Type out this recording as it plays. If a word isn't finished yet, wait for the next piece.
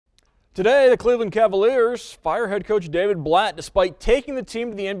Today, the Cleveland Cavaliers fire head coach David Blatt despite taking the team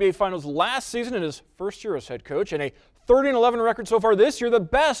to the NBA Finals last season in his first year as head coach and a 30-11 record so far this year, the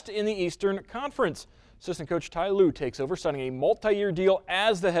best in the Eastern Conference. Assistant coach Ty Lue takes over, signing a multi-year deal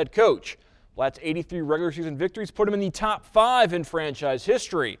as the head coach. Blatt's 83 regular season victories put him in the top 5 in franchise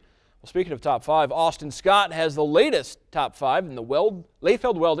history. Well, speaking of top 5, Austin Scott has the latest top 5 in the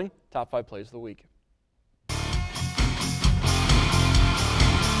Layfeld Welding top 5 plays of the week.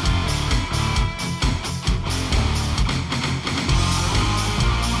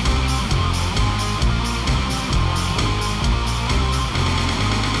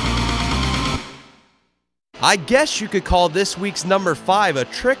 I guess you could call this week's number 5 a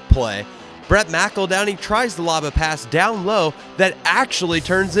trick play. Brett McEldowney tries to lob a pass down low that actually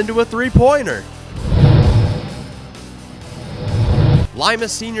turns into a three-pointer. Lima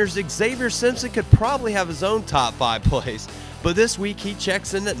Senior's Xavier Simpson could probably have his own top 5 plays, but this week he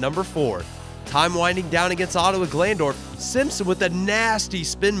checks in at number 4. Time winding down against Ottawa Glandorf, Simpson with a nasty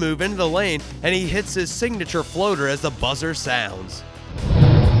spin move into the lane, and he hits his signature floater as the buzzer sounds.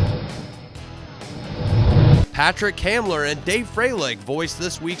 Patrick Kamler and Dave Freilich voiced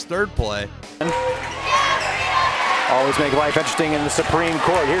this week's third play. Always make life interesting in the Supreme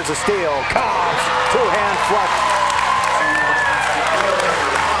Court. Here's a steal. Cobbs, two-hand flush.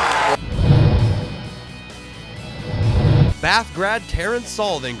 Bath grad Terrence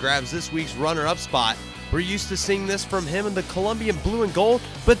Sullivan grabs this week's runner-up spot. We're used to seeing this from him in the Columbian blue and gold,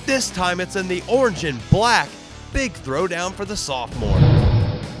 but this time it's in the orange and black. Big throwdown for the sophomore.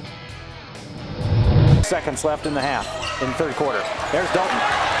 Seconds left in the half, in the third quarter. There's Dalton.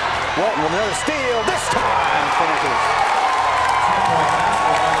 Walton with another steal. This time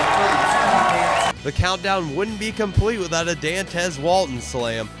finishes. The countdown wouldn't be complete without a Dantez Walton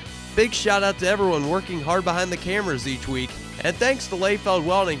slam. Big shout out to everyone working hard behind the cameras each week, and thanks to Layfeld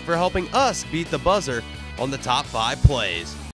Welding for helping us beat the buzzer on the top 5 plays.